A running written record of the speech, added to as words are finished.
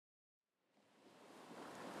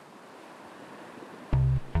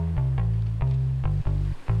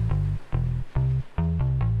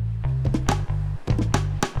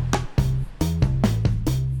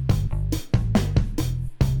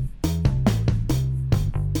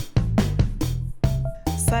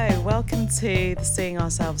Welcome to the Seeing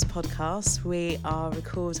Ourselves podcast. We are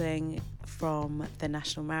recording from the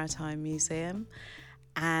National Maritime Museum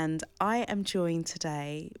and I am joined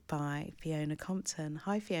today by Fiona Compton.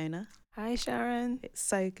 Hi Fiona. Hi Sharon. It's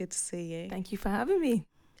so good to see you. Thank you for having me.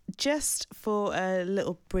 Just for a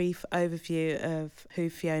little brief overview of who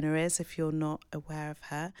Fiona is, if you're not aware of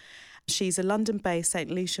her. She's a London-based St.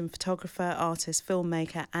 Lucian photographer, artist,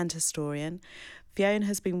 filmmaker and historian. Fiona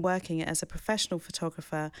has been working as a professional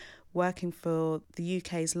photographer, working for the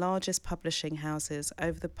UK's largest publishing houses.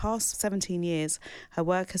 Over the past 17 years, her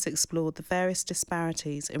work has explored the various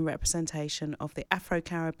disparities in representation of the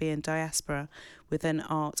Afro-Caribbean diaspora within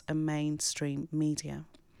art and mainstream media.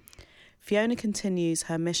 Fiona continues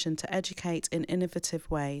her mission to educate in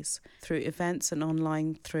innovative ways through events and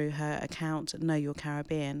online through her account Know Your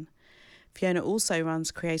Caribbean. Fiona also runs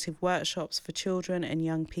creative workshops for children and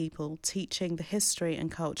young people, teaching the history and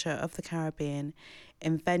culture of the Caribbean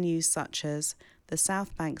in venues such as the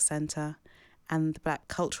South Bank Centre and the Black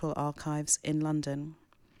Cultural Archives in London.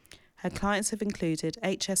 Her clients have included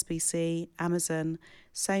HSBC, Amazon,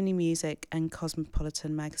 Sony Music and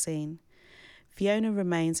Cosmopolitan magazine. Fiona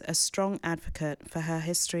remains a strong advocate for her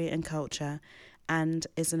history and culture and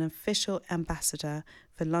is an official ambassador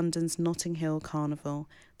for London's Notting Hill Carnival,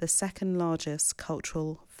 the second largest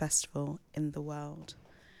cultural festival in the world.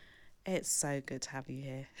 It's so good to have you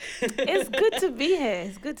here. It's good to be here.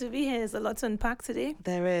 It's good to be here. There's a lot to unpack today.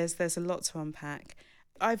 There's a lot to unpack.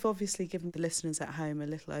 I've obviously given the listeners at home a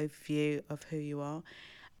little overview of who you are.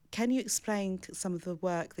 Can you explain some of the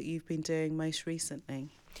work that you've been doing most recently?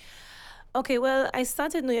 Okay, well, I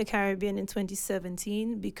started Know Your Caribbean in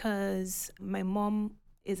 2017 because my mom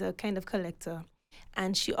is a kind of collector.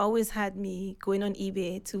 And she always had me going on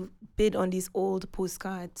eBay to bid on these old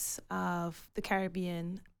postcards of the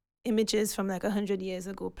Caribbean, images from like 100 years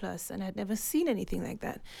ago plus. And I'd never seen anything like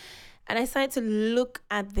that. And I started to look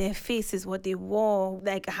at their faces, what they wore,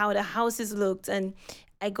 like how the houses looked. And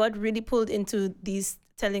I got really pulled into these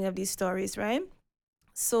telling of these stories, right?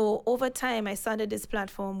 So over time, I started this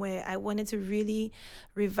platform where I wanted to really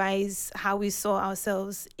revise how we saw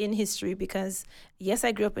ourselves in history because, yes,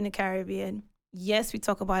 I grew up in the Caribbean. Yes, we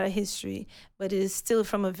talk about our history, but it is still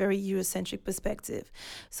from a very Eurocentric perspective.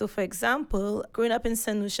 So, for example, growing up in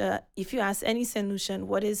St. Lucia, if you ask any St. Lucian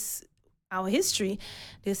what is our history,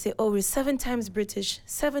 they'll say, oh, we're 7 times British,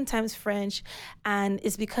 7 times French. And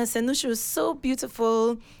it's because St. Lucia was so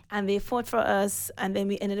beautiful and they fought for us and then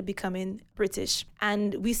we ended up becoming British.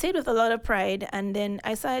 And we say it with a lot of pride. And then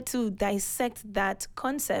I started to dissect that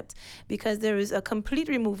concept because there is a complete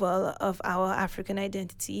removal of our African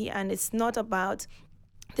identity. And it's not about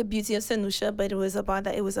the beauty of St. Lucia, but it was about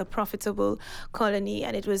that it was a profitable colony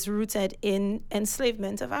and it was rooted in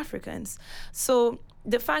enslavement of Africans. So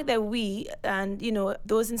the fact that we, and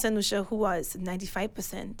those in St. Lucia who was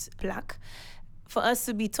 95% Black, for us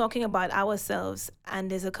to be talking about ourselves and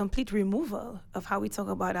there's a complete removal of how we talk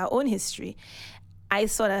about our own history, I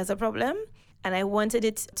saw that as a problem and I wanted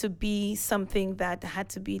it to be something that had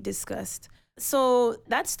to be discussed. So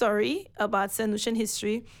that story about St. Lucian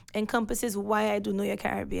history encompasses why I do Know Your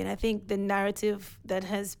Caribbean. I think the narrative that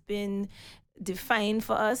has been defined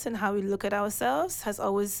for us and how we look at ourselves has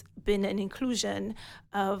always been an inclusion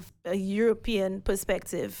of a European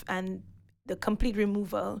perspective and the complete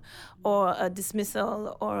removal or a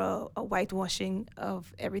dismissal or a whitewashing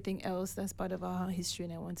of everything else that's part of our history.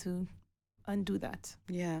 And I want to undo that.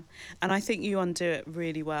 Yeah, and I think you undo it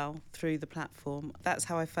really well through the platform. That's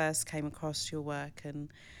how I first came across your work,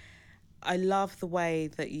 and I love the way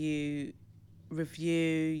that you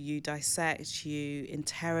review, you dissect, you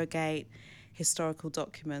interrogate historical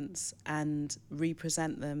documents and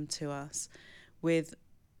represent them to us with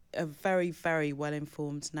a very, very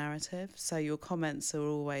well-informed narrative. So your comments are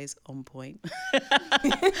always on point.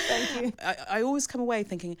 Thank you. I always come away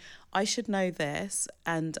thinking, I should know this,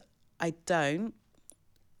 and I don't,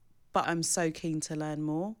 but I'm so keen to learn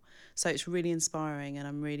more. So it's really inspiring, and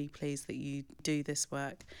I'm really pleased that you do this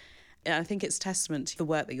work. And I think it's testament to the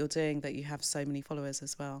work that you're doing that you have so many followers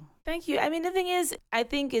as well. Thank you. I mean, the thing is, I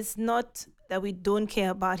think it's not that we don't care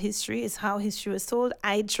about history, it's how history was told.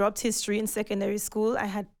 I dropped history in secondary school. I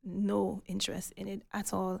had no interest in it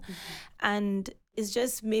at all. Mm-hmm. And it's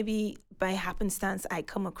just maybe by happenstance, I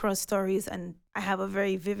come across stories and I have a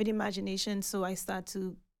very vivid imagination. So I start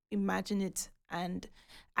to imagine it. And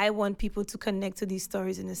I want people to connect to these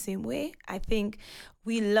stories in the same way. I think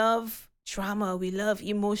we love drama, we love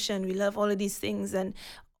emotion, we love all of these things, and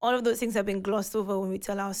all of those things have been glossed over when we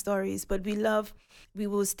tell our stories. But we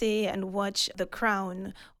will stay and watch The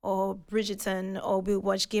Crown or Bridgerton, or we'll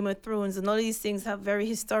watch Game of Thrones, and all of these things have very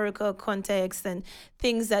historical context and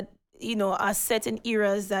things that are set in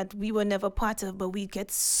eras that we were never part of, but we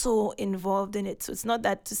get so involved in it. So it's not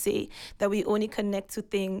that to say that we only connect to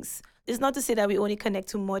things. It's not to say that we only connect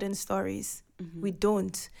to modern stories. We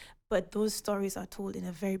don't. But those stories are told in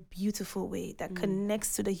a very beautiful way that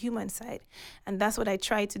connects to the human side. And that's what I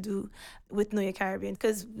try to do with Know Your Caribbean,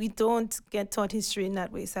 because we don't get taught history in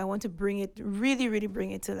that way. So I want to really, really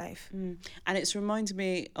bring it to life. And it's reminded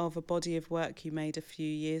me of a body of work you made a few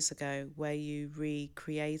years ago where you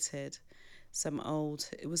recreated some old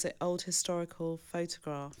historical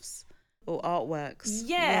photographs or artworks.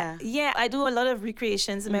 Yeah. I do a lot of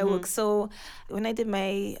recreations in my work. So when I did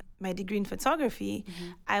my degree in photography,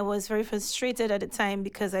 I was very frustrated at the time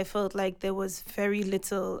because I felt like there was very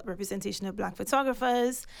little representation of Black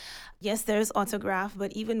photographers. Yes, there's autograph,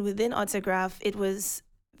 but even within autograph, it was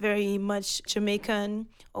very much Jamaican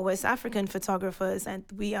or West African photographers, and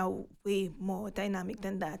we are way more dynamic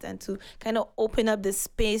than that. And to kind of open up the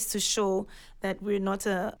space to show that we're not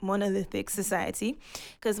a monolithic society.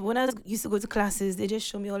 Because when I used to go to classes, they just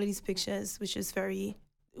show me all of these pictures, which is very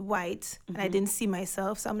white, and I didn't see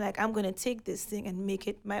myself. So I'm like, I'm going to take this thing and make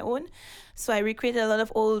it my own. So I recreated a lot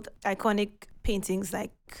of old iconic paintings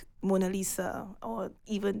like Mona Lisa, or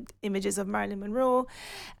even images of Marilyn Monroe,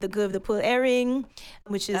 the Girl with the Pearl Earring,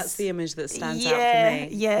 which is... That's the image that stands out for me.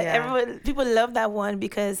 Yeah. People love that one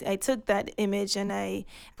because I took that image and I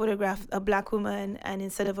photographed a Black woman, and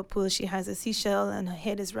instead of a pearl, she has a seashell and her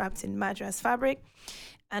head is wrapped in Madras fabric.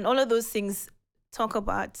 And all of those things talk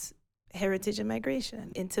about heritage and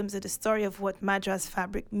migration in terms of the story of what Madras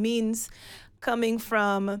fabric means, coming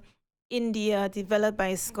from India, developed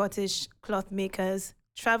by Scottish cloth makers,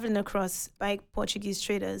 traveling across by Portuguese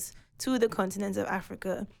traders to the continent of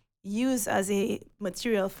Africa, used as a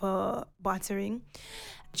material for bartering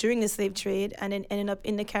during the slave trade, and then ended up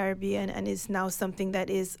in the Caribbean, and is now something that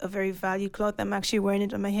is a very valued cloth. I'm actually wearing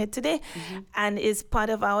it on my head today, and is part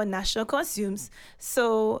of our national costumes.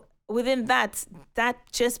 So within that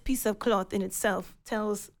just piece of cloth in itself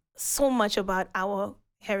tells so much about our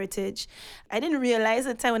heritage. I didn't realize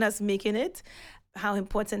at the time when I was making it how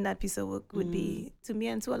important that piece of work would be to me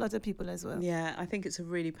and to a lot of people as well. Yeah, I think it's a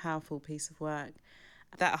really powerful piece of work.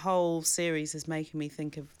 That whole series is making me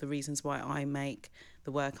think of the reasons why I make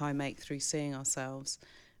the work I make through Seeing Ourselves,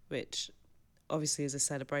 which obviously is a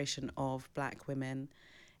celebration of Black women.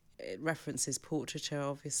 It references portraiture,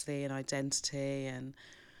 obviously, and identity, and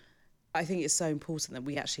I think it's so important that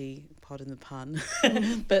we actually, pardon the pun,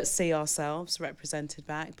 but see ourselves represented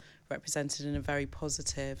in a very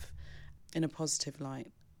positive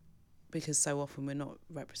light, because so often we're not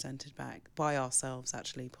represented back by ourselves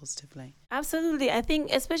actually positively. Absolutely. I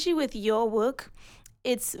think especially with your work,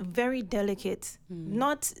 it's very delicate,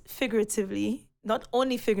 not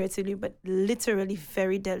only figuratively, but literally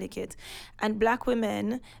very delicate. And Black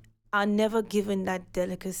women are never given that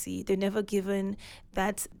delicacy. They're never given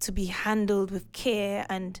that to be handled with care,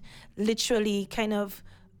 and literally kind of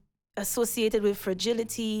associated with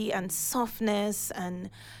fragility and softness and,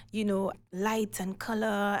 light and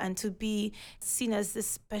color, and to be seen as this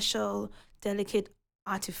special, delicate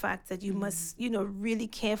artifact that you must, really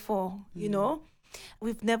care for,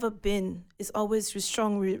 We've never been. It's always we're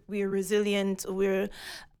strong, we're resilient, we're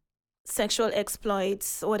sexual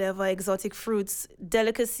exploits, whatever, exotic fruits.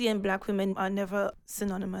 Delicacy and Black women are never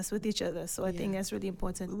synonymous with each other. So I think that's really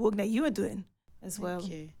important. The work that you are doing as well.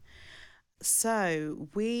 Thank you. So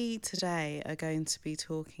we today are going to be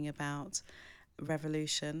talking about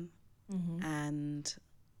revolution, and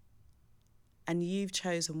you've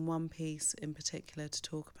chosen one piece in particular to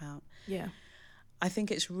talk about. Yeah. I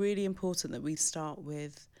think it's really important that we start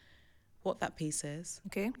with what that piece is.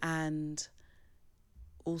 Okay. And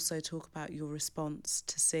also talk about your response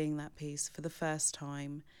to seeing that piece for the first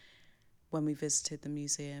time when we visited the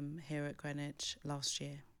museum here at Greenwich last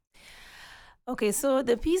year. Okay, so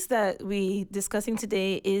the piece that we're discussing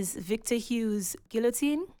today is Victor Hughes'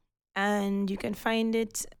 Guillotine, and you can find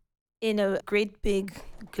it in a great big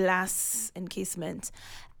glass encasement.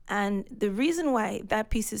 And the reason why that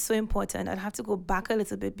piece is so important, I'd have to go back a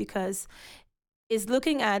little bit, because it's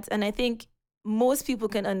looking at, and I think most people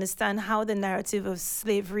can understand how the narrative of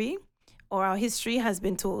slavery or our history has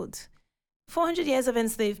been told. 400 years of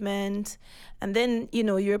enslavement, and then,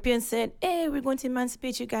 Europeans said, hey, we're going to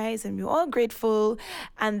emancipate you guys, and we're all grateful,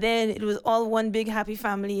 and then it was all one big happy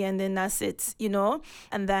family, and then that's it,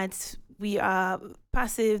 and that we are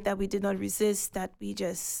passive, that we did not resist, that we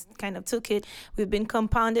just kind of took it. We've been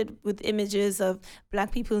compounded with images of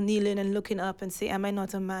Black people kneeling and looking up and say, am I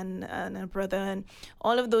not a man and a brother, and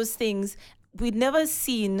all of those things. We'd never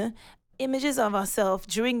seen images of ourselves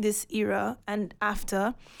during this era and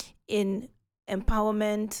after in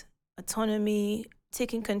empowerment, autonomy,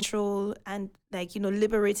 taking control, and like,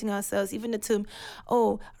 liberating ourselves. Even the term,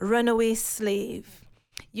 oh, runaway slave.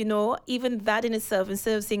 Even that in itself,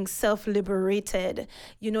 instead of saying self-liberated,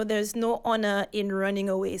 there's no honor in running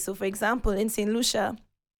away. So for example, in St. Lucia,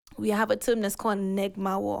 we have a term that's called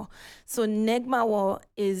negmawo. So negmawo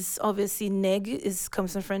is obviously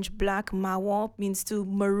comes from French black, mawo means to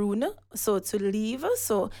maroon, so to leave.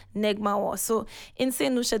 So negmawo. So in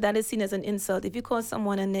Saint Lucia, that is seen as an insult. If you call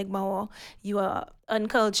someone a negmawo, you are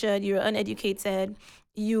uncultured, you're uneducated,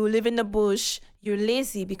 you live in the bush, you're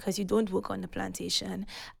lazy because you don't work on the plantation,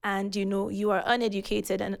 and you are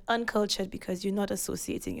uneducated and uncultured because you're not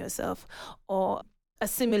associating yourself or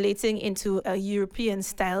assimilating into a European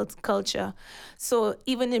styled culture. So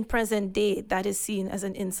even in present day, that is seen as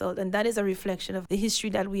an insult, and that is a reflection of the history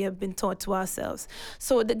that we have been taught to ourselves.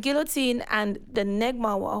 So the guillotine and the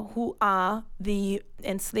Negmawa, who are the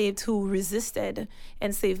enslaved who resisted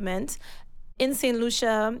enslavement, in St.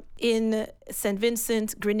 Lucia, in St.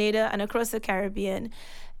 Vincent, Grenada, and across the Caribbean,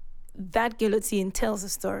 that guillotine tells the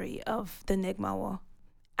story of the Negmawa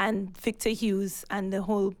and Victor Hughes and the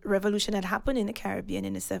whole revolution that happened in the Caribbean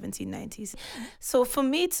in the 1790s. So for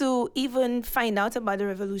me to even find out about the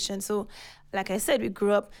revolution, so like I said, we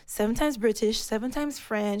grew up 7 times British, 7 times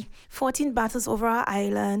French, 14 battles over our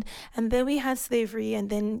island, and then we had slavery, and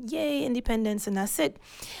then yay, independence, and that's it.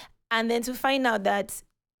 And then to find out that,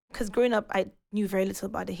 because growing up, I knew very little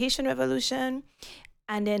about the Haitian Revolution.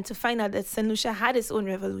 And then to find out that St. Lucia had its own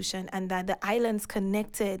revolution and that the islands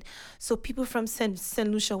connected. So people from St.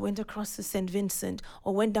 Lucia went across to St. Vincent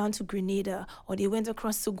or went down to Grenada or they went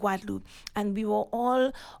across to Guadeloupe. And we were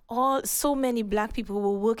so many Black people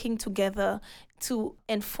were working together to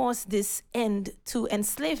enforce this end to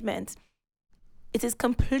enslavement. It is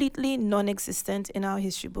completely non-existent in our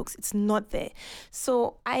history books. It's not there.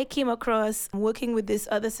 So I came across working with this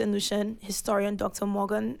other St. Lucian historian, Dr.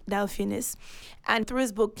 Morgan Dalfinis. And through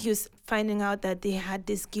his book, he was finding out that they had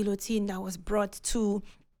this guillotine that was brought to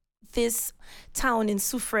this town in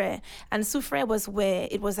Soufrière. And Soufrière was where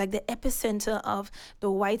it was like the epicenter of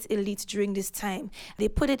the white elite during this time. They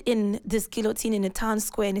put it in this guillotine in the town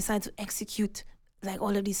square and decided to execute like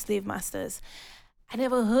all of these slave masters. I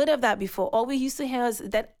never heard of that before. All we used to hear is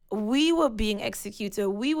that we were being executed,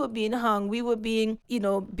 we were being hung, we were being,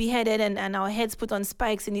 beheaded and our heads put on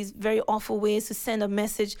spikes in these very awful ways to send a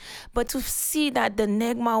message. But to see that the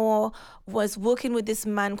Negmawa was working with this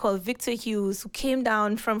man called Victor Hughes, who came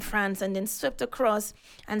down from France and then swept across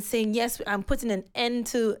and saying, yes, I'm putting an end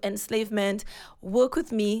to enslavement, work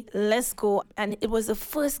with me, let's go. And it was the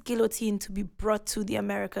first guillotine to be brought to the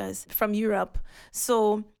Americas from Europe.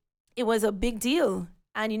 So it was a big deal.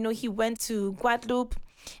 And, he went to Guadeloupe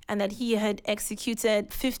and that he had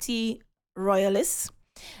executed 50 royalists.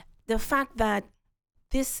 The fact that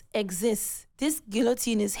this exists, this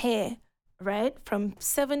guillotine is here, right? From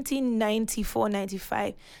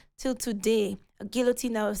 1794-95 till today, a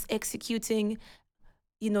guillotine that was executing,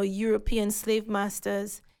 European slave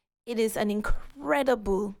masters. It is an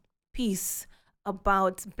incredible piece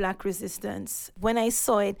about Black resistance. When I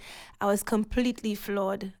saw it, I was completely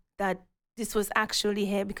floored that this was actually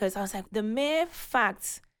here, because I was like, the mere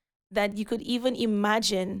fact that you could even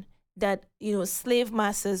imagine that, slave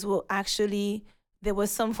masters will actually, there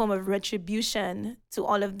was some form of retribution to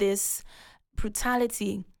all of this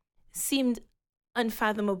brutality seemed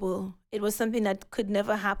unfathomable. It was something that could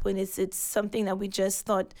never happen. It's something that we just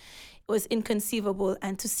thought was inconceivable.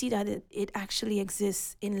 And to see that it actually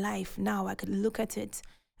exists in life now, I could look at it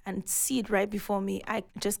and see it right before me. I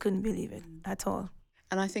just couldn't believe it at all.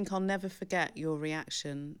 And I think I'll never forget your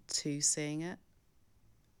reaction to seeing it.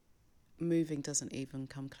 Moving doesn't even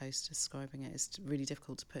come close to describing it. It's really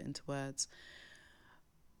difficult to put into words.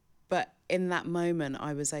 But in that moment,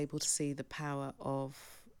 I was able to see the power of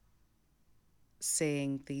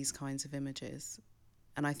seeing these kinds of images.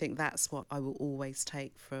 And I think that's what I will always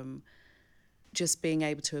take from just being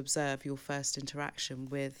able to observe your first interaction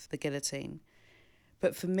with the guillotine.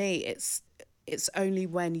 But for me, it's only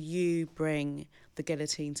when you bring the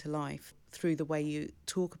guillotine to life through the way you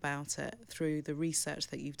talk about it, through the research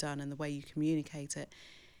that you've done and the way you communicate it,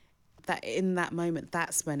 that in that moment,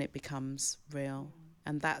 that's when it becomes real.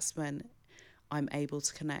 And that's when I'm able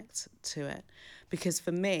to connect to it. Because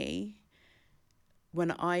for me,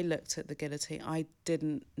 when I looked at the guillotine, I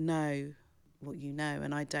didn't know what you know,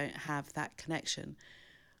 and I don't have that connection.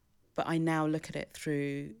 But I now look at it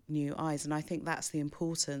through new eyes. And I think that's the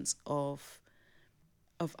importance of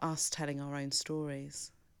us telling our own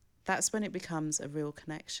stories. That's when it becomes a real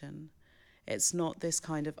connection. It's not this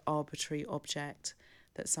kind of arbitrary object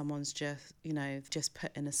that someone's just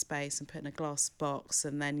put in a space and put in a glass box,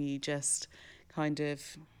 and then you just kind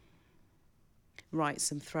of write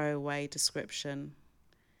some throwaway description.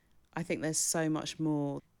 I think there's so much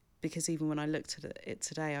more, because even when I looked at it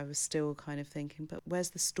today, I was still kind of thinking, but where's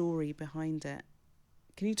the story behind it?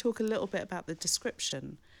 Can you talk a little bit about the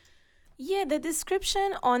description? Yeah, the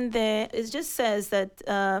description on there, it just says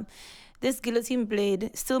that this guillotine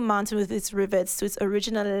blade, still mounted with its rivets to its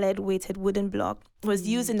original lead-weighted wooden block, was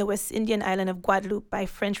used in the West Indian island of Guadeloupe by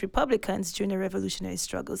French Republicans during the revolutionary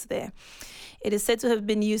struggles there. It is said to have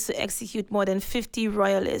been used to execute more than 50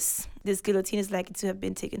 royalists. This guillotine is likely to have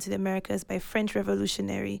been taken to the Americas by French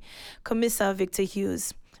revolutionary Commissar Victor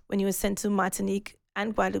Hughes when he was sent to Martinique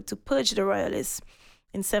and Guadeloupe to purge the royalists.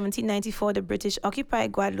 In 1794, the British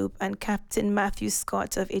occupied Guadeloupe, and Captain Matthew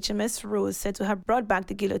Scott of HMS Rose said to have brought back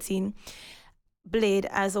the guillotine blade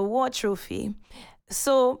as a war trophy.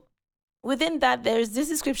 So within that, there's this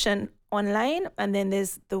description online, and then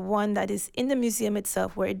there's the one that is in the museum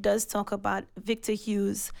itself, where it does talk about Victor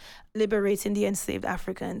Hughes liberating the enslaved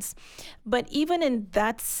Africans. But even in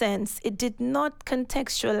that sense, it did not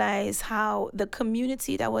contextualize how the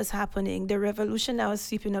community that was happening, the revolution that was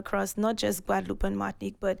sweeping across not just Guadeloupe and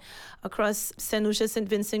Martinique, but across St. Lucia, St.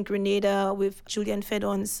 Vincent, Grenada, with Julian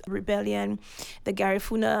Fedon's rebellion, the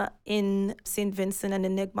Garifuna in St. Vincent, and the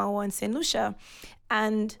Negmawa in St. Lucia.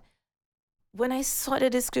 And when I saw the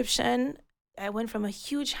description, I went from a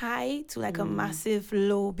huge high to like a massive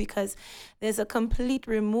low, because there's a complete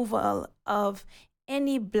removal of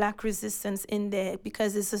any Black resistance in there,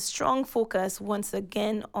 because it's a strong focus once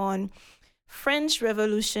again on French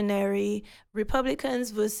revolutionary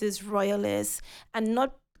Republicans versus royalists, and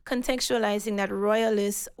not contextualizing that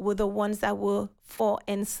royalists were the ones that were for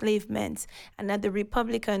enslavement and that the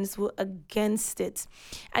Republicans were against it.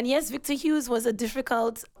 And yes, Victor Hughes was a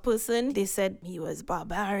difficult person. They said he was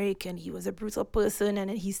barbaric and he was a brutal person, and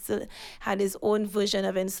he still had his own version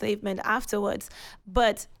of enslavement afterwards.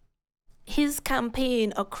 But his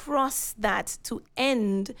campaign across that to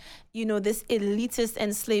end, this elitist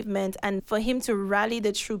enslavement, and for him to rally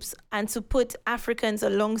the troops and to put Africans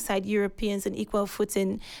alongside Europeans in equal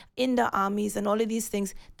footing in the armies and all of these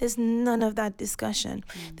things, there's none of that discussion.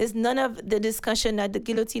 There's none of the discussion that the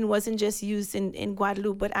guillotine wasn't just used in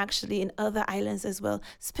Guadeloupe, but actually in other islands as well,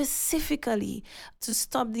 specifically to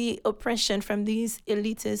stop the oppression from these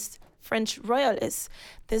elitist French royalists.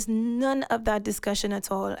 There's none of that discussion at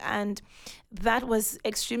all. And that was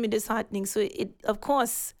extremely disheartening. So it, of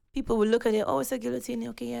course, people will look at it, oh, it's a guillotine.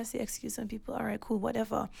 Okay, yes, they execute some people. All right, cool,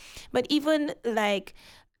 whatever. But even like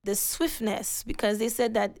the swiftness, because they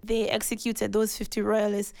said that they executed those 50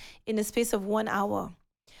 royalists in the space of 1 hour.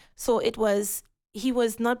 So he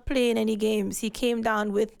was not playing any games. He came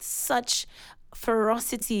down with such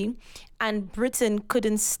ferocity, and Britain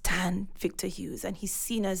couldn't stand Victor Hughes, and he's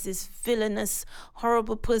seen as this villainous,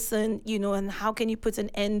 horrible person, and how can you put an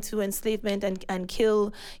end to enslavement and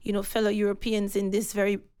kill, fellow Europeans in this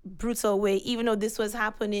very brutal way, even though this was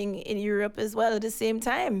happening in Europe as well at the same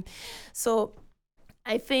time. So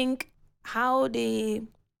I think how they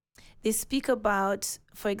speak about,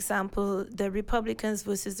 for example, the Republicans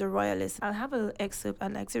versus the Royalists. I'll have an excerpt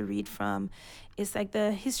I'd like to read from. It's like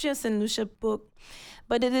the History of St. Lucia book.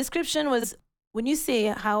 But the description was, when you say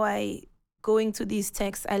how I go into these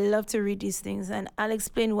texts, I love to read these things, and I'll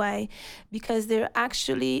explain why. Because they're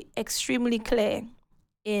actually extremely clear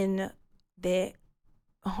in their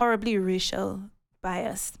horribly racial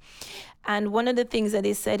bias. And one of the things that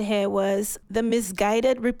they said here was, the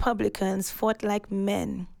misguided Republicans fought like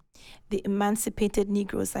men, the emancipated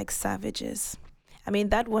Negroes like savages. I mean,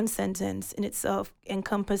 that one sentence in itself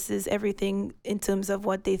encompasses everything in terms of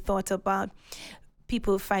what they thought about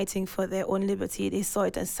people fighting for their own liberty. They saw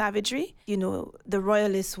it as savagery. The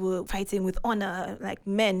royalists were fighting with honor, like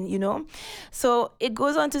men, So it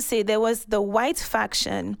goes on to say there was the white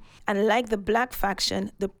faction, and like the black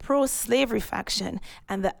faction, the pro-slavery faction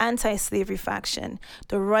and the anti-slavery faction,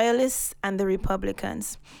 the royalists and the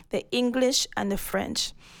Republicans, the English and the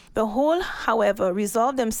French. The whole, however,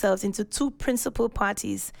 resolved themselves into two principal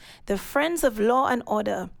parties, the friends of law and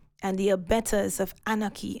order and the abettors of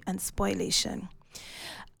anarchy and spoliation.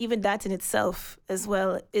 Even that in itself as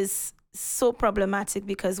well is so problematic,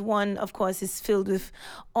 because one, of course, is filled with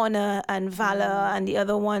honor and valor, and the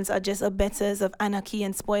other ones are just abettors of anarchy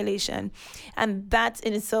and spoliation. And that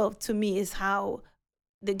in itself, to me, is how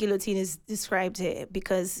the guillotine is described here,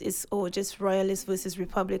 because it's just royalists versus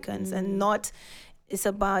Republicans, and not, it's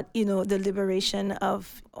about, the liberation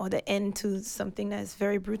of, or the end to something that is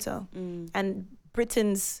very brutal. And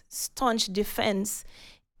Britain's staunch defense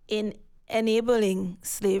in enabling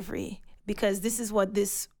slavery because this is what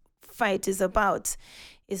this fight is about.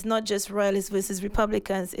 It's not just royalists versus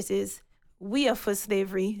Republicans. It is, we are for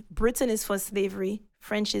slavery, Britain is for slavery,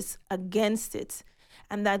 French is against it.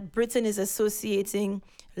 And that Britain is associating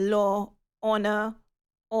law, honor,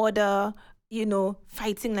 order,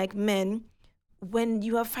 fighting like men, when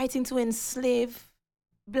you are fighting to enslave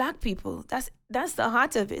Black people. That's the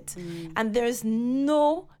heart of it. And there's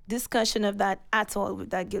no discussion of that at all with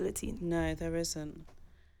that guillotine. No, there isn't.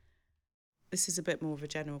 This is a bit more of a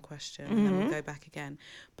general question, and then we'll go back again.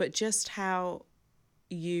 But just how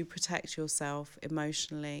you protect yourself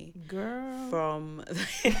emotionally, Girl, from...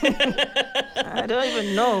 I don't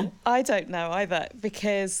even know. I don't know either,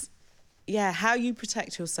 because, how you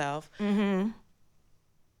protect yourself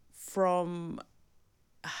from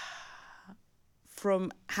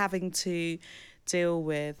having to deal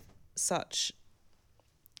with such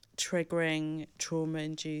triggering,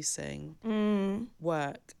 trauma-inducing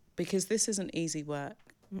work, because this isn't easy work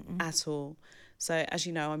at all. So, as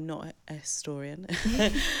you know, I'm not a historian.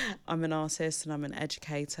 I'm an artist and I'm an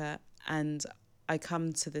educator, and I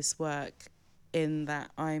come to this work in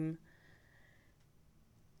that I'm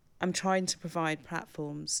trying to provide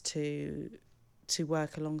platforms to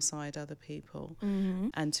work alongside other people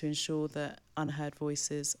and to ensure that unheard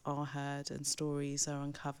voices are heard and stories are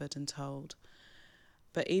uncovered and told.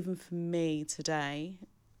 But even for me today,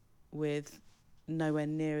 with nowhere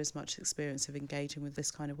near as much experience of engaging with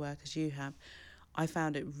this kind of work as you have, I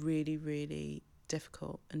found it really, really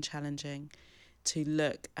difficult and challenging to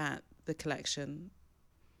look at the collection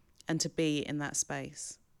and to be in that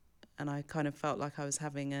space. And I kind of felt like I was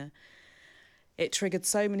it triggered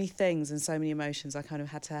so many things and so many emotions. I kind of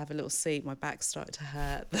had to have a little seat. My back started to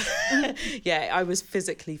hurt. I was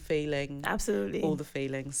physically feeling absolutely all the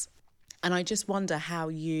feelings. And I just wonder how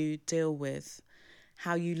you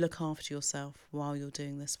look after yourself while you're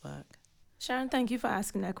doing this work. Sharon, thank you for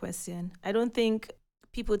asking that question. I don't think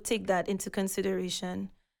people take that into consideration.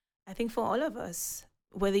 I think for all of us,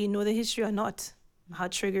 whether you know the history or not, how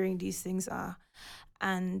triggering these things are.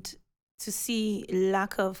 And to see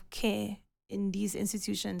lack of care in these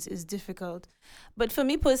institutions is difficult. But for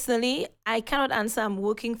me personally, I cannot answer. I'm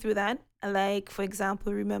working through that. Like, for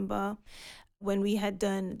example, remember when we had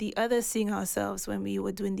done the other Seeing Ourselves, when we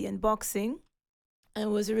were doing the unboxing. And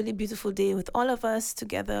it was a really beautiful day with all of us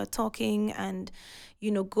together talking and,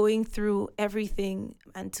 going through everything,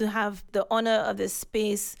 and to have the honor of this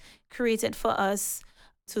space created for us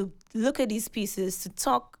to look at these pieces, to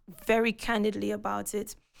talk very candidly about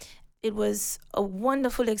it. It was a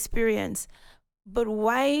wonderful experience. But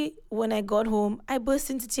why, when I got home, I burst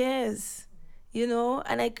into tears,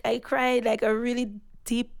 and I cried like I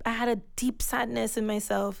had a deep sadness in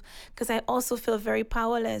myself, because I also feel very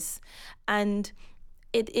powerless. And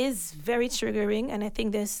it is very triggering. And I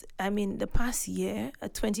think the past year,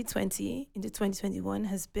 2020 into 2021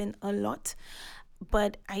 has been a lot,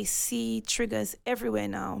 but I see triggers everywhere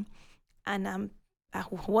now. And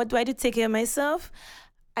what do I do to take care of myself?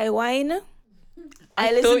 I whine.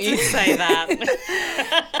 I thought you'd say that.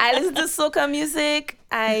 I listen to soca music.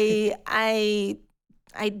 I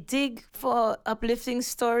dig for uplifting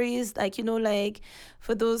stories, like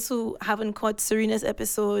for those who haven't caught Serena's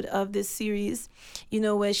episode of this series,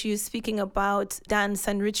 where she was speaking about dance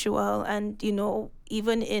and ritual, and,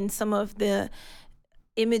 even in some of the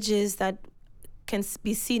images that can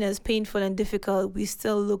be seen as painful and difficult, we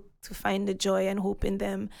still look to find the joy and hope in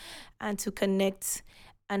them and to connect.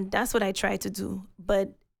 And that's what I try to do.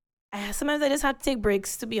 But sometimes I just have to take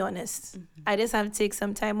breaks, to be honest. I just have to take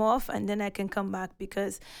some time off, and then I can come back,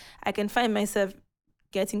 because I can find myself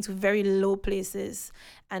getting to very low places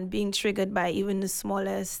and being triggered by even the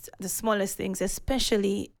smallest things,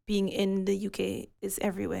 especially being in the UK. It's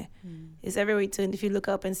everywhere. It's everywhere you turn. If you look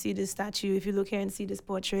up and see this statue, if you look here and see this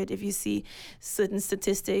portrait, if you see certain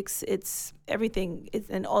statistics, it's everything.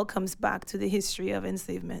 And all comes back to the history of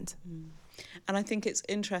enslavement. And I think it's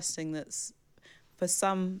interesting that for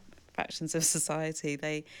some factions of society,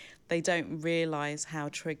 they don't realise how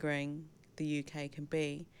triggering the UK can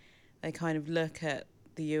be. They kind of look at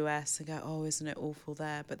the US and go, oh, isn't it awful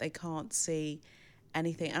there? But they can't see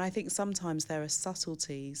anything. And I think sometimes there are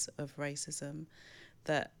subtleties of racism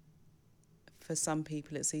that for some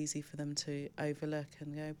people it's easy for them to overlook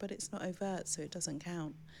and go, but it's not overt, so it doesn't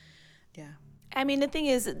count. Yeah. I mean,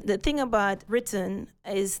 the thing about Britain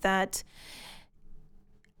is that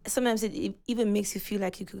sometimes it even makes you feel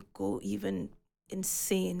like you could go even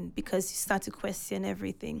insane, because you start to question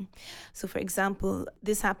everything. So, for example,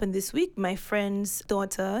 this happened this week. My friend's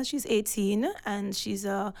daughter, she's 18, and she's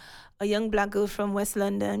a young Black girl from West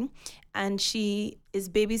London, and she is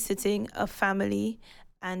babysitting a family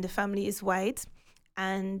and the family is white.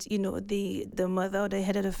 And, you know, the mother or the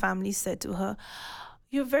head of the family said to her,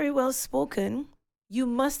 "You're very well spoken. You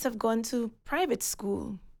must have gone to private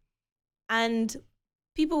school." And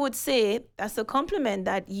people would say that's a compliment,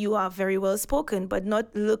 that you are very well spoken, but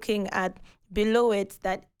not looking at below it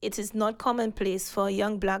that it is not commonplace for a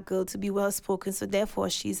young Black girl to be well spoken. So therefore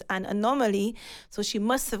she's an anomaly. So she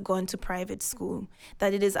must have gone to private school,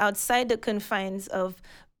 that it is outside the confines of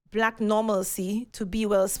Black normalcy to be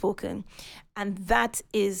well spoken. And that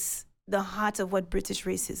is the heart of what British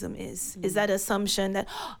racism is that assumption that,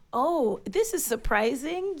 oh, this is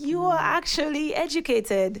surprising. You are actually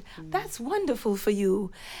educated. That's wonderful for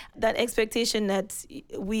you. That expectation that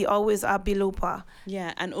we always are below par.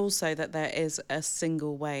 Yeah, and also that there is a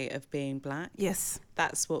single way of being Black. Yes.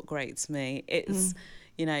 That's what grates me. It's,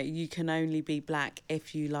 you know, you can only be Black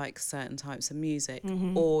if you like certain types of music,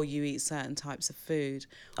 or you eat certain types of food,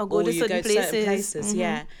 or go to certain places.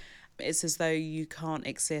 Yeah. It's as though you can't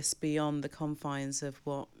exist beyond the confines of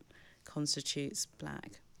what constitutes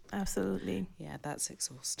Black. Absolutely. Yeah, that's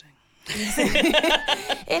exhausting.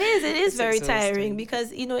 It is It's very exhausting. tiring,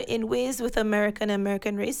 because, you know, in ways with American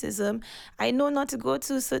racism, I know not to go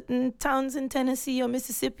to certain towns in Tennessee or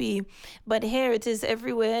Mississippi, but here it is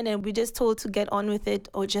everywhere, and then we're just told to get on with it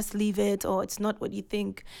or just leave it, or it's not what you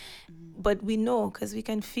think. But we know, because we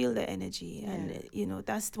can feel the energy, and you know,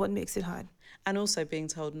 that's what makes it hard. And also being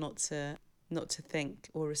told not to think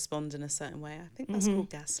or respond in a certain way. I think that's called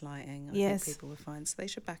gaslighting. I think people will find, so they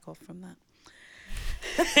should back off from that.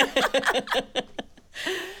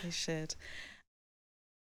 They should.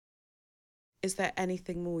 Is there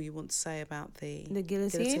anything more you want to say about the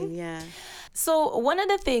guillotine? Yeah. So one of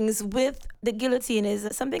the things with the guillotine is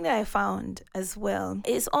something that I found as well.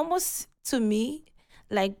 It's almost, to me,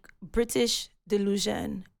 like British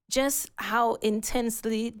delusion, just how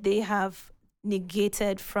intensely they have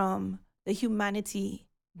negated from the humanity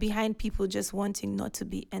behind people just wanting not to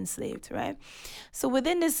be enslaved, right? So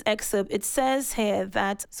within this excerpt, it says here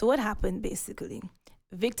that, so what happened basically?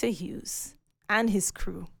 Victor Hughes and his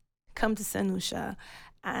crew come to St. Lucia,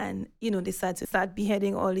 and, you know, decide to start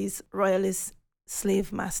beheading all these royalist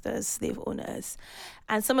slave masters, slave owners.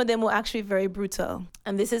 And some of them were actually very brutal.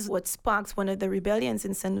 And this is what sparked one of the rebellions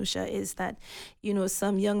in St. Lucia, is that, you know,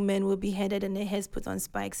 some young men were beheaded and their heads put on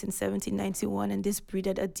spikes in 1791. And this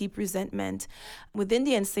breeded a deep resentment within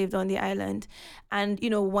the enslaved on the island. And, you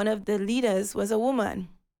know, one of the leaders was a woman,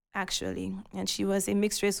 actually. And she was a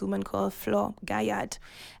mixed race woman called Flore Gaillard.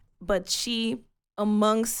 But she,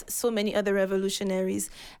 amongst so many other revolutionaries,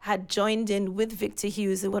 had joined in with Victor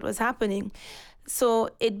Hughes in what was happening. So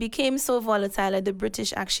it became so volatile that the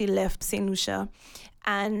British actually left St. Lucia.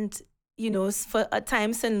 And, you know, for a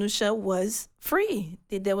time, St. Lucia was free.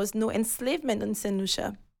 There was no enslavement in St.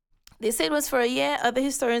 Lucia. They say it was for a year. Other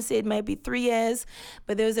historians say it might be 3 years.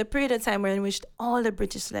 But there was a period of time in which all the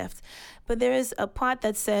British left. But there is a part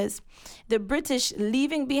that says the British,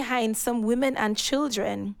 leaving behind some women and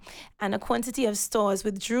children and a quantity of stores,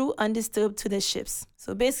 withdrew undisturbed to the ships.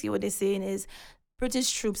 So basically what they're saying is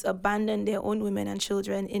British troops abandoned their own women and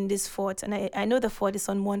children in this fort. And I know the fort is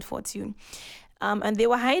on Mont Fortune. And they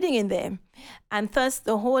were hiding in there. And thus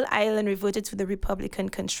the whole island reverted to the Republican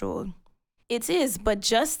control. It is but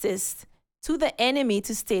justice to the enemy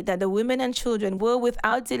to state that the women and children were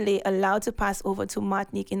without delay allowed to pass over to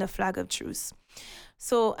Martinique in a flag of truce.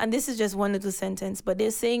 So, and this is just one little sentence, but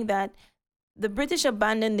they're saying that the British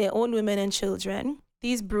abandoned their own women and children.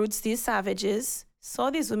 These brutes, these savages, saw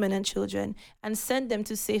these women and children and sent them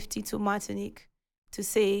to safety to Martinique to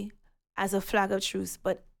say as a flag of truce.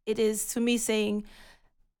 But it is, to me, saying,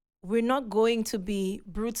 we're not going to be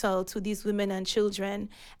brutal to these women and children.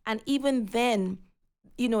 And even then,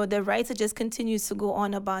 you know, the writer just continues to go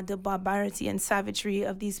on about the barbarity and savagery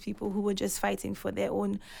of these people who were just fighting for their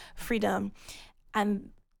own freedom.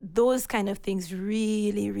 And those kind of things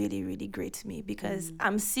really, really, really grate me, because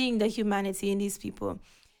I'm seeing the humanity in these people.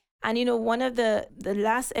 And, you know, one of the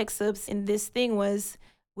last excerpts in this thing was,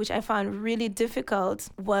 which I found really difficult,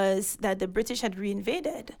 was that the British had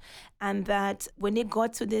reinvaded, and that when they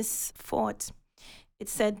got to this fort, it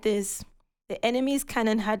said this: the enemy's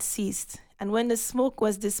cannon had ceased, and when the smoke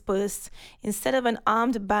was dispersed, instead of an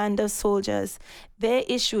armed band of soldiers, there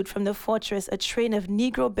issued from the fortress a train of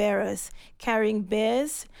Negro bearers carrying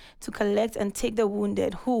bears to collect and take the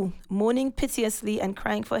wounded, who, moaning piteously and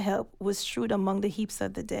crying for help, were strewed among the heaps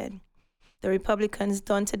of the dead. The Republicans,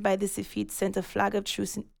 daunted by this defeat, sent a flag of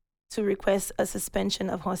truce to request a suspension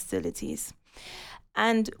of hostilities.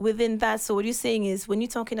 And within that, so what you're saying is, when you're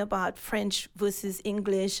talking about French versus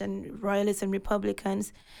English and royalists and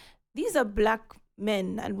Republicans, these are Black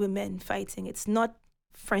men and women fighting. It's not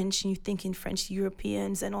French, and you think in French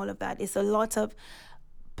Europeans and all of that. It's a lot of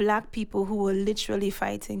Black people who were literally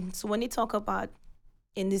fighting. So when you talk about,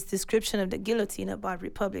 in this description of the guillotine, about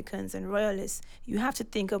Republicans and Royalists, you have to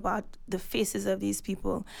think about the faces of these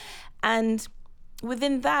people. And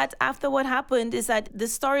within that, after what happened, is that the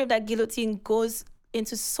story of that guillotine goes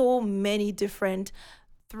into so many different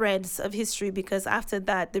threads of history, because after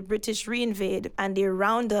that, the British reinvade and they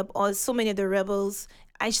round up so many of the rebels,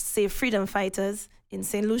 I should say freedom fighters, in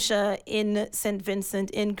St. Lucia, in St. Vincent,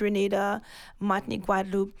 in Grenada, Martinique,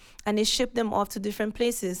 Guadeloupe, and they ship them off to different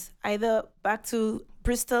places, either back to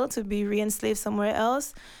Bristol to be re-enslaved somewhere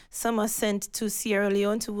else. Some are sent to Sierra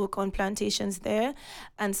Leone to work on plantations there,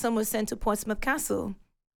 and some were sent to Portsmouth Castle.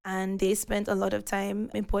 And they spent a lot of time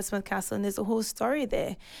in Portsmouth Castle, and there's a whole story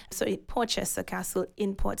there. So Portchester Castle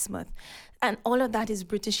in Portsmouth. And all of that is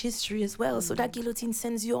British history as well. So that guillotine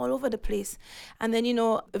sends you all over the place. And then,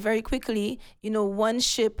 very quickly, one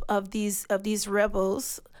ship of these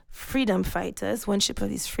rebels, freedom fighters,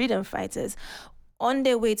 on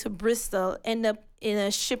their way to Bristol, end up in a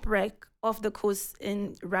shipwreck off the coast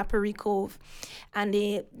in Rapparee Cove. And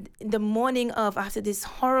the morning of, after this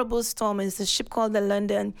horrible storm, it's a ship called the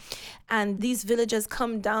London, and these villagers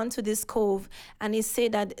come down to this cove, and they say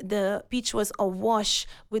that the beach was awash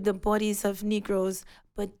with the bodies of Negroes,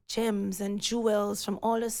 but gems and jewels from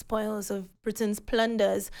all the spoils of Britain's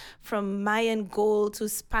plunders, from Mayan gold to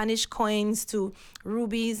Spanish coins to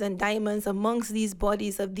rubies and diamonds amongst these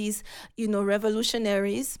bodies of these,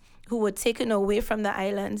 revolutionaries who were taken away from the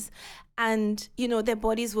islands. And, their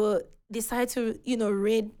bodies were decided to,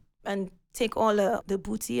 raid and take all the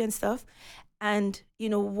booty and stuff. And,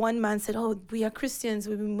 one man said, oh, we are Christians,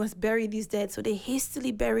 we must bury these dead. So they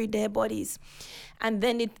hastily buried their bodies. And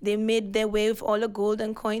then they made their way with all the gold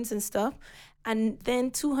and coins and stuff. And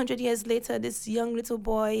then 200 years later, this young little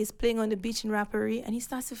boy is playing on the beach in Rapparee, and he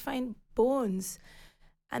starts to find bones.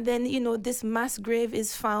 And then, this mass grave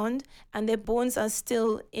is found, and their bones are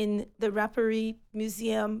still in the Rapparee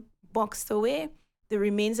Museum, boxed away. The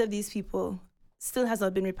remains of these people still has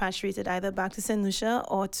not been repatriated either back to St. Lucia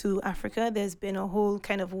or to Africa. There's been a whole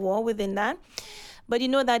kind of war within that. But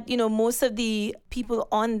most of the people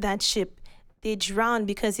on that ship, they drowned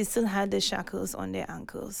because they still had the shackles on their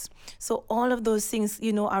ankles. So all of those things,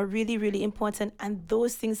 are really, really important. And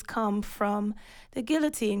those things come from the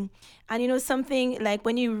guillotine. And, something like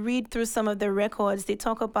when you read through some of the records, they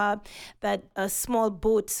talk about that a small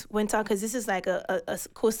boat went out, because this is like a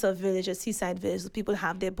coastal village, a seaside village. So people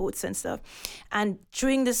have their boats and stuff. And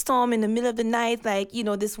during the storm, in the middle of the night,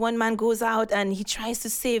 this one man goes out and he tries to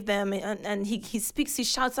save them. And he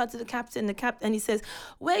shouts out to the captain, and he says,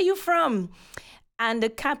 "Where are you from?" And the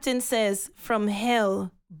captain says, "From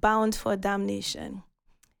hell, bound for damnation."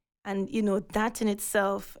 And, that in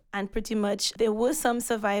itself, and pretty much there were some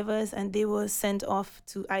survivors, and they were sent off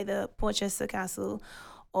to either Portchester Castle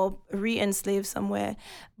or re-enslaved somewhere.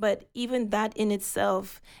 But even that in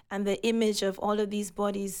itself, and the image of all of these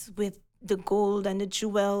bodies with the gold and the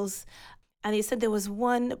jewels. And they said there was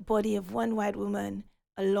one body of one white woman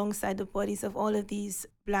alongside the bodies of all of these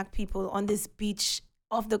Black people on this beach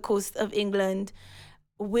off the coast of England,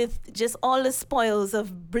 with just all the spoils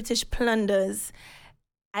of British plunders,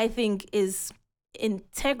 I think is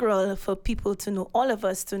integral for people to know, all of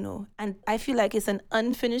us to know. And I feel like it's an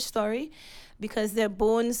unfinished story, because their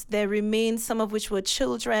bones, their remains, some of which were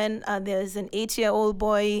children. There's an 8-year-old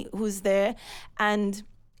boy who's there, and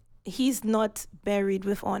he's not buried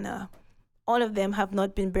with honor. All of them have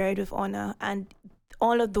not been buried with honor. And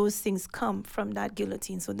all of those things come from that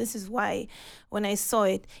guillotine. So this is why when I saw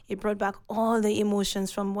it, it brought back all the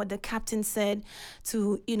emotions, from what the captain said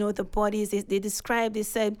to, the bodies. They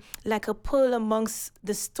said like a pearl amongst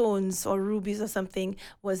the stones or rubies or something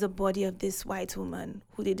was the body of this white woman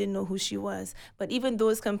who they didn't know who she was. But even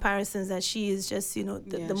those comparisons, that she is just,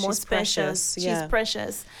 the most precious. She's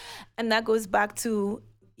precious. And that goes back to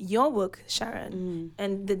your work, Sharon,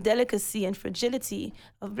 and the delicacy and fragility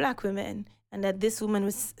of Black women, and that this woman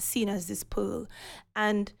was seen as this pearl.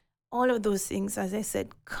 And all of those things, as I said,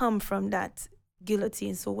 come from that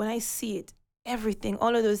guillotine. So when I see it, everything,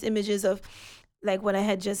 all of those images of, like what I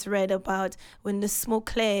had just read about, when the smoke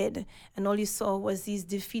cleared and all you saw was these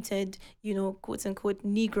defeated, quote unquote,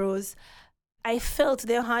 Negroes, I felt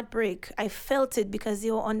their heartbreak. I felt it, because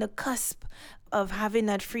they were on the cusp of having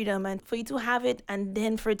that freedom, and for you to have it and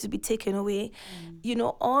then for it to be taken away,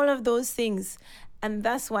 all of those things. And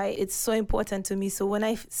that's why it's so important to me. So when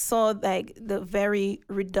I saw like the very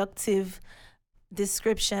reductive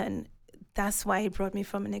description, that's why it brought me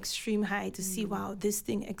from an extreme high to see, wow, this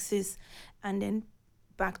thing exists, and then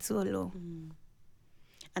back to a low.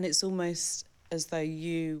 And it's almost as though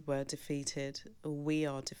you were defeated, or we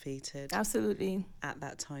are defeated. Absolutely. At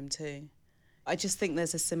that time too. I just think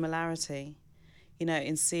there's a similarity,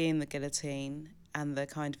 in seeing the guillotine and the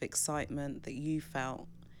kind of excitement that you felt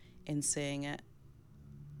in seeing it,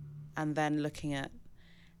 and then looking at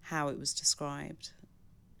how it was described,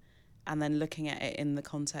 and then looking at it in the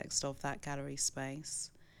context of that gallery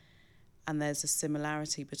space. And there's a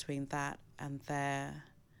similarity between that and their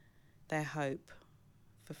hope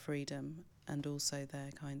for freedom, and also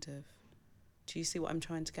their kind of... Do you see what I'm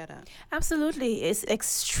trying to get at? Absolutely. It's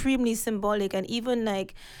extremely symbolic. And even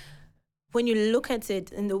like when you look at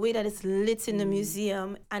it in the way that it's lit in the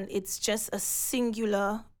museum, and it's just a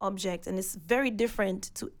singular object, and it's very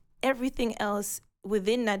different to everything else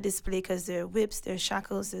within that display, because there are whips, there's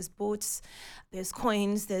shackles, there's boats, there's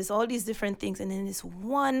coins, there's all these different things. And then this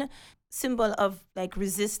one symbol of like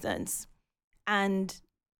resistance. And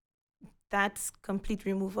that's complete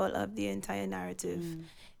removal of the entire narrative.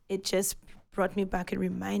 It just brought me back. It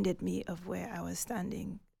reminded me of where I was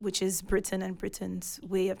standing, which is Britain and Britain's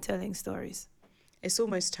way of telling stories. It's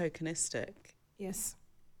almost tokenistic. Yes.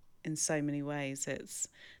 In so many ways.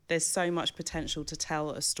 There's so much potential to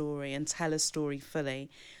tell a story and tell a story fully,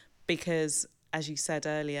 because, as you said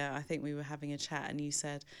earlier, I think we were having a chat and you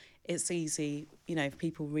said it's easy, if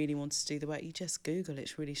people really want to do the work, you just Google.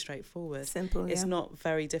 It's really straightforward. Simple, yeah. It's not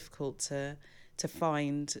very difficult to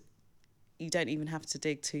find. You don't even have to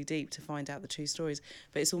dig too deep to find out the true stories,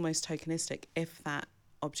 but it's almost tokenistic if that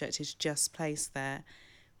object is just placed there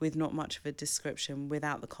with not much of a description,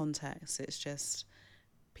 without the context. It's just,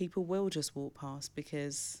 people will just walk past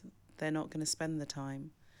because they're not going to spend the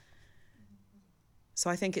time. So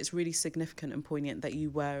I think it's really significant and poignant that you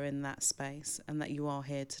were in that space and that you are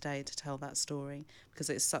here today to tell that story, because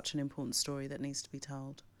it's such an important story that needs to be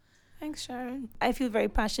told. Thanks, Sharon. I feel very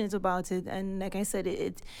passionate about it. And like I said,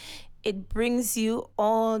 it brings you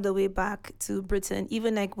all the way back to Britain.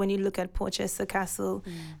 Even like when you look at Portchester Castle,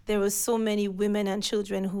 there were so many women and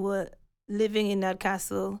children who were living in that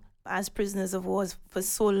castle as prisoners of war for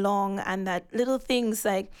so long. And that little things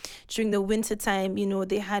like during the winter time,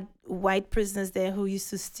 they had white prisoners there who used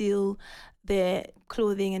to steal their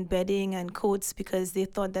clothing and bedding and coats because they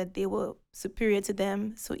thought that they were superior to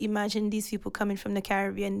them. So imagine these people coming from the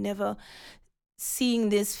Caribbean, never seeing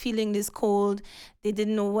this, feeling this cold. They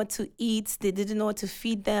didn't know what to eat. They didn't know what to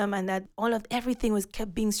feed them. And that everything was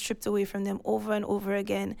kept being stripped away from them over and over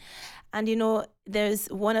again. And, there's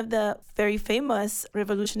one of the very famous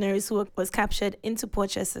revolutionaries who was captured into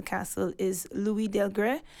Portchester Castle is Louis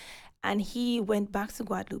Delgres. And he went back to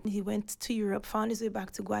Guadeloupe. He went to Europe, found his way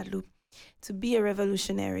back to Guadeloupe to be a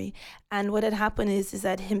revolutionary. And what had happened is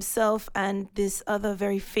that himself and this other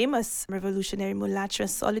very famous revolutionary, Mulatra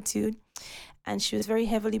Solitude, and she was very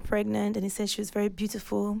heavily pregnant, and he said she was very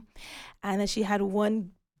beautiful, and that she had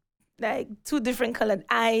two different colored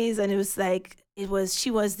eyes, and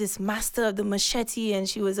she was this master of the machete, and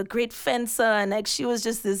she was a great fencer, and she was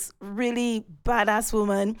just this really badass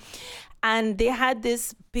woman. And they had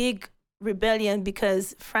this big rebellion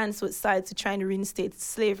because France would start to try and reinstate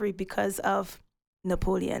slavery because of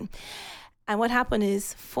Napoleon. And what happened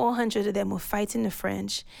is 400 of them were fighting the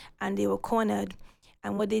French, and they were cornered.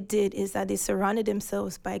 And what they did is that they surrounded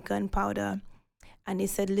themselves by gunpowder, and they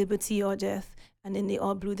said liberty or death. And then they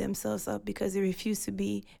all blew themselves up because they refused to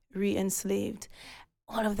be re-enslaved.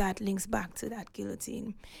 All of that links back to that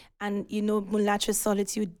guillotine. And, Mulatra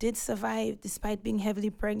Solitude did survive despite being heavily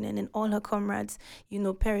pregnant, and all her comrades,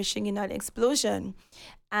 perishing in that explosion.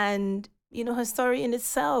 And, her story in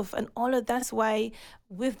itself and all of that's why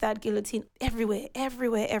with that guillotine everywhere,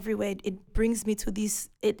 it brings me to this.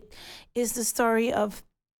 It is the story of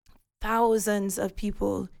thousands of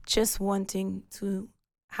people just wanting to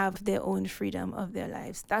have their own freedom of their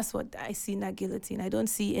lives. That's what I see in that guillotine. I don't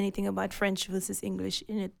see anything about French versus English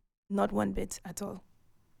in it, not one bit at all.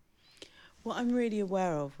 What I'm really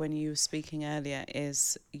aware of when you were speaking earlier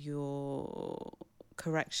is your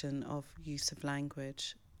correction of use of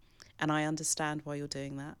language. And I understand why you're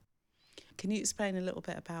doing that. Can you explain a little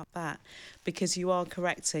bit about that? Because you are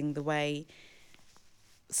correcting the way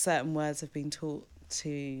certain words have been taught to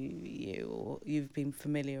you or you've been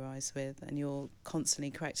familiarised with, and you're constantly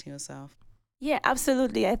correcting yourself. Yeah,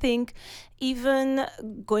 absolutely. I think even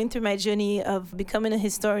going through my journey of becoming a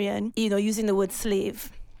historian, using the word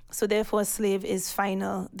slave. So therefore, slave is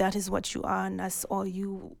final. That is what you are, and that's all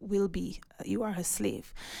you will be. You are a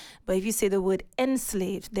slave. But if you say the word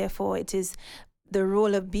enslaved, therefore it is the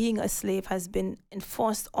role of being a slave has been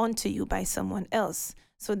enforced onto you by someone else.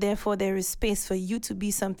 So therefore, there is space for you to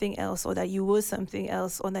be something else, or that you were something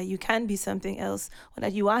else, or that you can be something else, or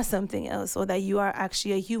that you are something else, or that you are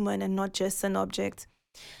actually a human and not just an object.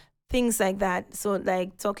 Things like that. So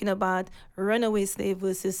like talking about runaway slave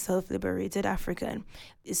versus self-liberated African.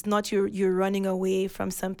 It's not you're running away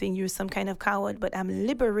from something, you're some kind of coward, but I'm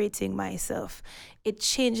liberating myself. It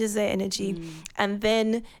changes the energy. And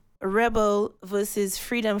then rebel versus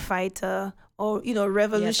freedom fighter, or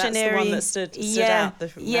revolutionary. Yeah, that's the one that stood out,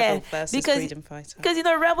 the rebel versus freedom fighter. Because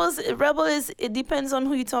rebel is, it depends on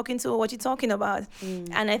who you're talking to or what you're talking about.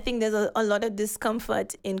 And I think there's a lot of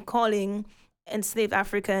discomfort in calling enslaved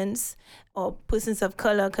Africans or persons of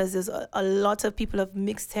color, because there's a lot of people of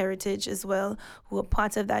mixed heritage as well who are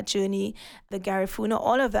part of that journey, the Garifuna,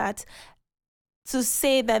 all of that, to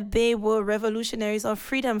say that they were revolutionaries or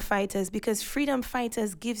freedom fighters, because freedom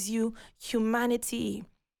fighters gives you humanity.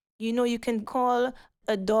 You can call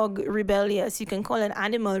a dog rebellious, you can call an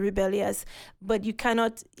animal rebellious, but you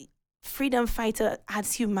cannot. Freedom fighter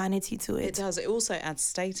adds humanity to it. It does. It also adds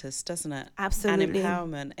status, doesn't it? Absolutely.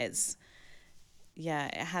 And empowerment.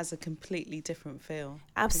 It has a completely different feel.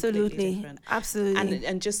 Absolutely. Different. Absolutely.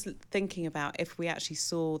 And just thinking about if we actually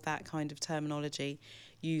saw that kind of terminology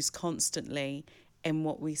used constantly in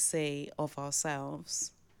what we see of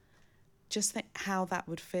ourselves, just think how that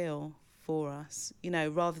would feel for us,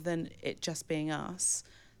 rather than it just being us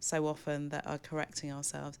so often that are correcting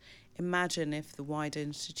ourselves. Imagine if the wider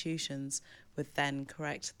institutions would then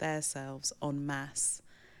correct themselves en masse,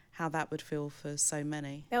 how that would feel for so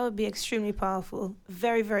many. That would be extremely powerful,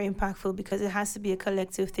 very, very impactful, because it has to be a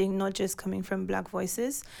collective thing, not just coming from Black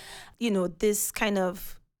voices. This kind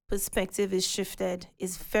of perspective is shifted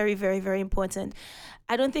is very, very, very important.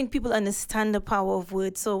 I don't think people understand the power of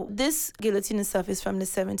words. So this Guillotine stuff is from the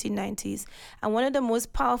 1790s, and one of the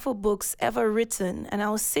most powerful books ever written. And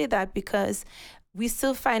I'll say that because we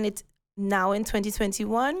still find it now in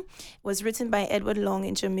 2021, was written by Edward Long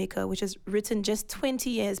in Jamaica, which was written just 20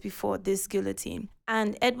 years before this guillotine.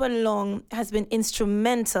 And Edward Long has been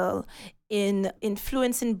instrumental in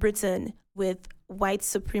influencing Britain with white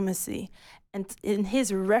supremacy. And in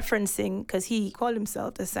his referencing, because he called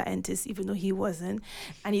himself a scientist, even though he wasn't,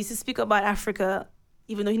 and he used to speak about Africa,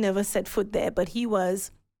 even though he never set foot there, but he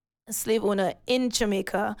was a slave owner in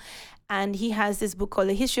Jamaica. And he has this book called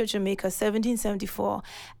The History of Jamaica, 1774.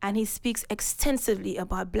 And he speaks extensively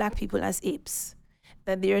about Black people as apes,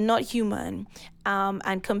 that they are not human,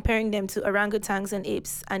 and comparing them to orangutans and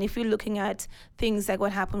apes. And if you're looking at things like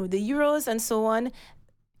what happened with the Euros and so on,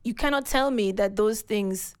 you cannot tell me that those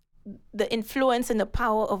things, the influence and the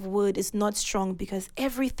power of word is not strong, because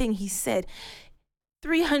everything he said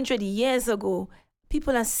 300 years ago,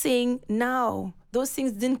 people are saying now. Those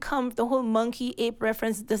things didn't come, the whole monkey ape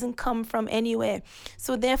reference doesn't come from anywhere.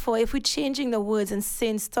 So therefore, if we're changing the words and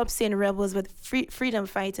stop saying rebels with freedom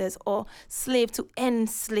fighters, or slave to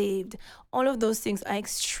enslaved, all of those things are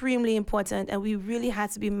extremely important. And we really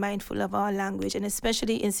have to be mindful of our language, and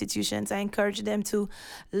especially institutions. I encourage them to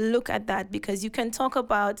look at that, because you can talk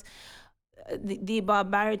about the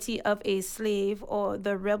barbarity of a slave, or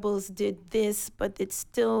the rebels did this, but it's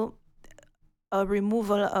still a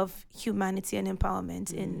removal of humanity and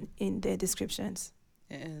empowerment in their descriptions.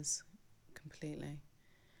 It is, completely.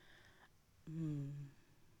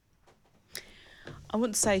 I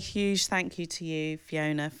want to say a huge thank you to you,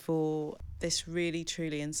 Fiona, for this really,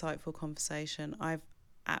 truly insightful conversation. I've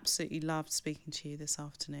absolutely loved speaking to you this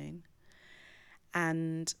afternoon.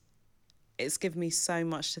 And it's given me so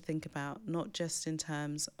much to think about, not just in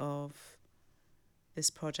terms of this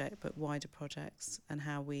project, but wider projects, and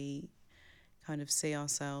how we kind of see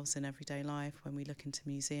ourselves in everyday life when we look into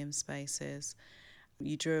museum spaces.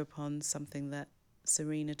 You drew upon something that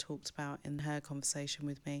Serena talked about in her conversation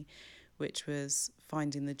with me, which was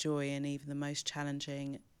finding the joy in even the most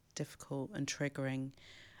challenging, difficult and triggering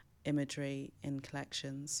imagery in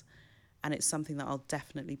collections. And it's something that I'll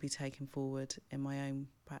definitely be taking forward in my own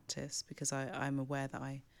practice, because I'm aware that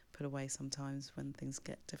I put away sometimes when things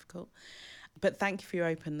get difficult. But thank you for your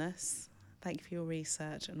openness. Thank you for your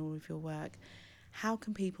research and all of your work. How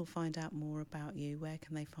can people find out more about you? Where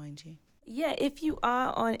can they find you? Yeah, if you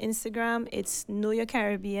are on Instagram, it's Know Your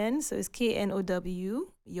Caribbean. So it's KNOW,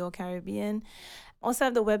 Your Caribbean. Also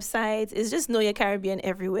have the website. It's just Know Your Caribbean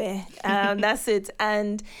everywhere. That's it.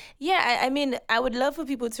 And yeah, I mean, I would love for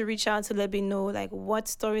people to reach out to let me know like what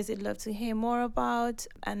stories they'd love to hear more about.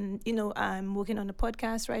 And, I'm working on a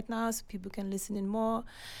podcast right now so people can listen in more.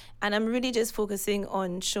 And I'm really just focusing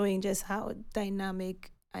on showing just how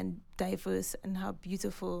dynamic and diverse and how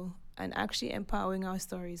beautiful and actually empowering our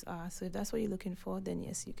stories are. So if that's what you're looking for, then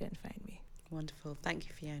yes, you can find me. Wonderful. Thank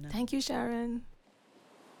you, Fiona. Thank you, Sharon.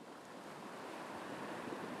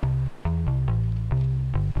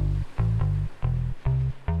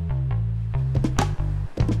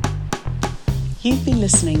 You've been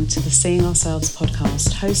listening to the Seeing Ourselves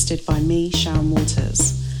podcast, hosted by me, Sharon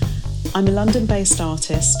Waters. I'm a London-based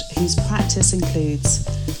artist whose practice includes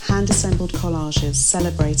hand-assembled collages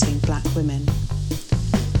celebrating Black women.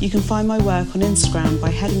 You can find my work on Instagram by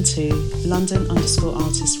heading to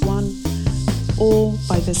London_artist1 or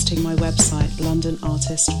by visiting my website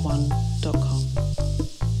londonartist1.com.